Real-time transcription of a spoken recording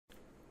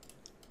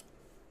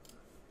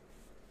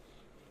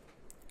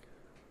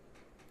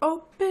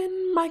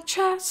Open my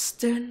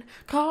chest and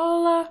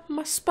call up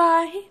my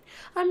spine.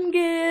 I'm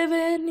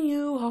giving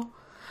you all,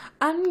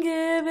 I'm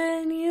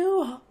giving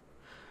you all.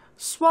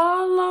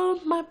 Swallow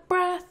my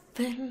breath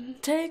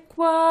and take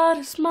what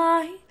is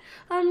mine.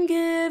 I'm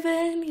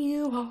giving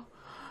you all,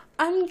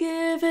 I'm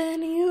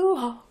giving you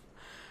all.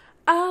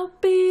 I'll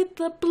be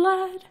the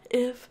blood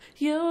if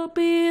you'll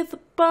be the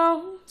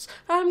bones.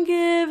 I'm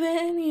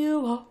giving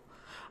you all,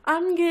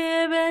 I'm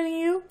giving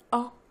you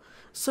all.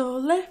 So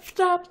lift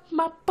up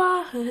my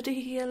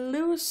body and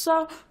lose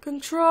all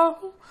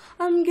control.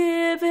 I'm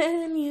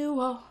giving you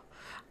all,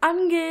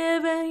 I'm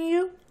giving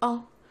you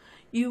all.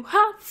 You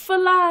hover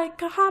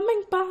like a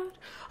hummingbird,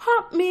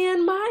 haunt me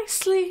in my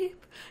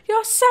sleep.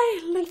 You're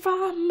sailing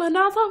from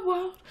another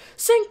world,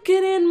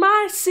 sinking in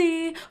my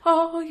sea.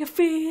 Oh, you're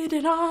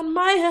feeding on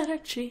my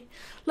energy,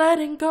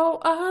 letting go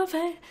of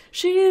it.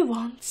 She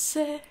wants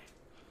it.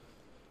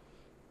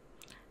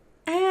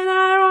 And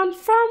I run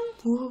from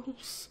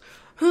wolves,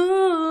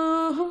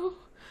 ooh,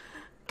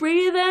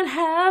 breathing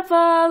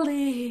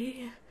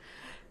heavily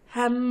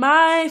at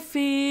my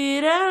feet.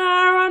 And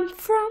I run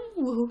from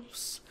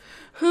wolves,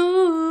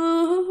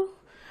 ooh,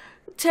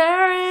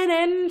 tearing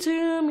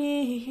into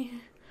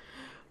me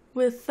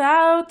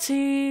without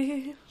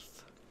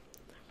teeth.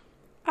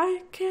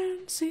 I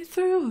can see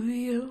through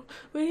you,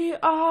 we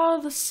are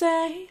the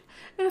same.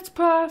 It's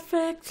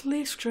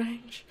perfectly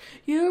strange,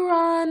 you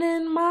run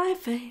in my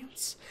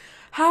veins.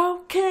 How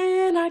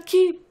can I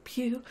keep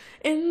you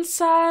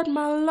inside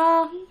my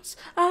lungs?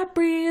 I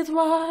breathe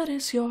what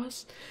is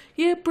yours,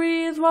 you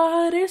breathe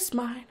what is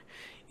mine.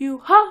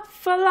 You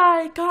hover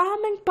like a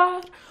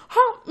hummingbird,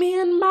 haunt me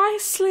in my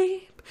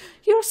sleep.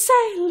 You're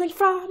sailing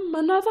from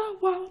another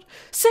world,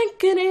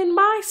 sinking in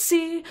my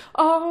sea.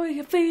 Oh,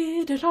 you're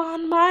feeding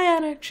on my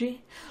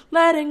energy,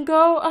 letting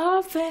go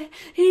of it.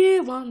 He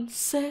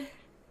wants it.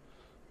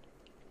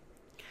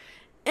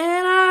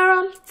 And I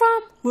run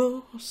from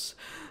wolves,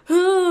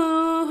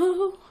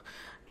 ooh,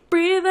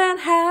 breathing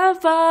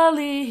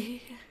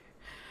heavily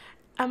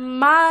at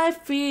my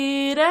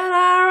feet. And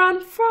I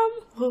run from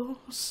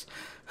wolves,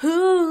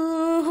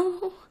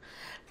 ooh,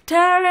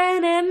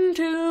 tearing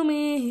into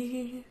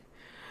me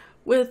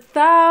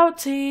without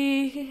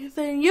teeth.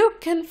 And you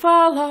can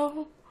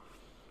follow,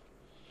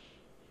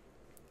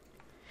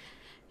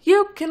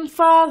 you can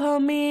follow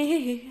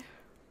me.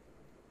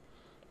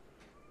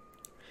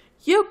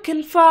 You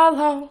can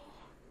follow,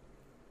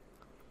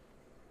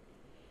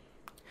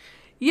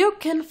 you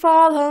can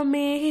follow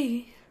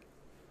me.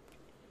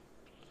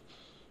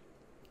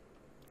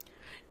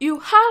 You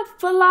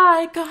hover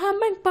like a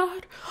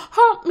hummingbird,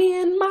 haunt me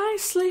in my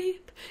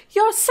sleep.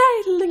 You're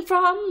sailing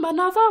from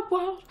another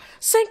world,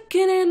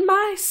 sinking in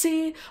my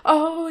sea.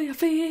 Oh, you're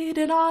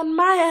feeding on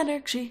my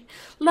energy,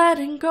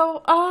 letting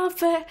go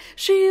of it.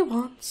 She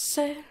wants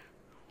it.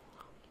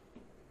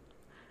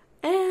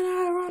 And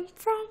I run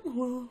from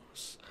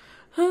wolves,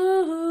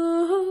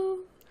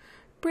 ooh,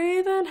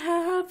 breathing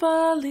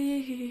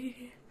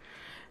heavily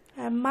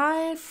at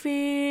my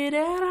feet.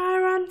 And I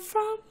run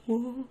from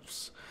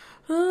wolves,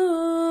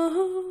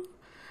 ooh,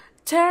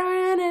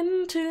 tearing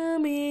into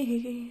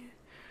me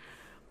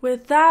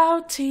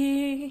without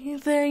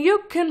teeth. And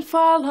you can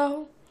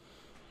follow,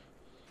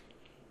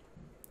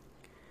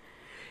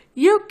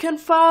 you can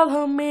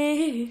follow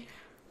me.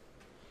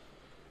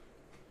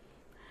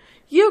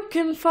 You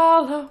can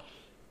follow,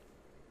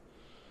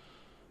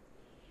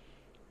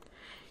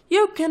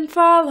 you can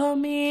follow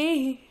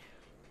me.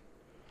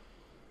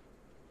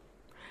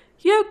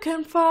 You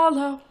can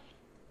follow,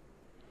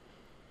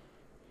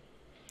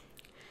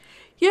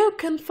 you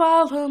can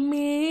follow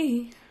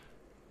me.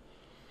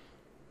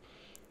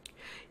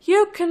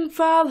 You can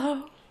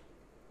follow,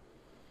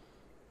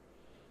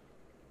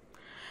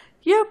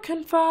 you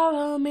can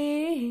follow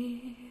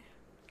me.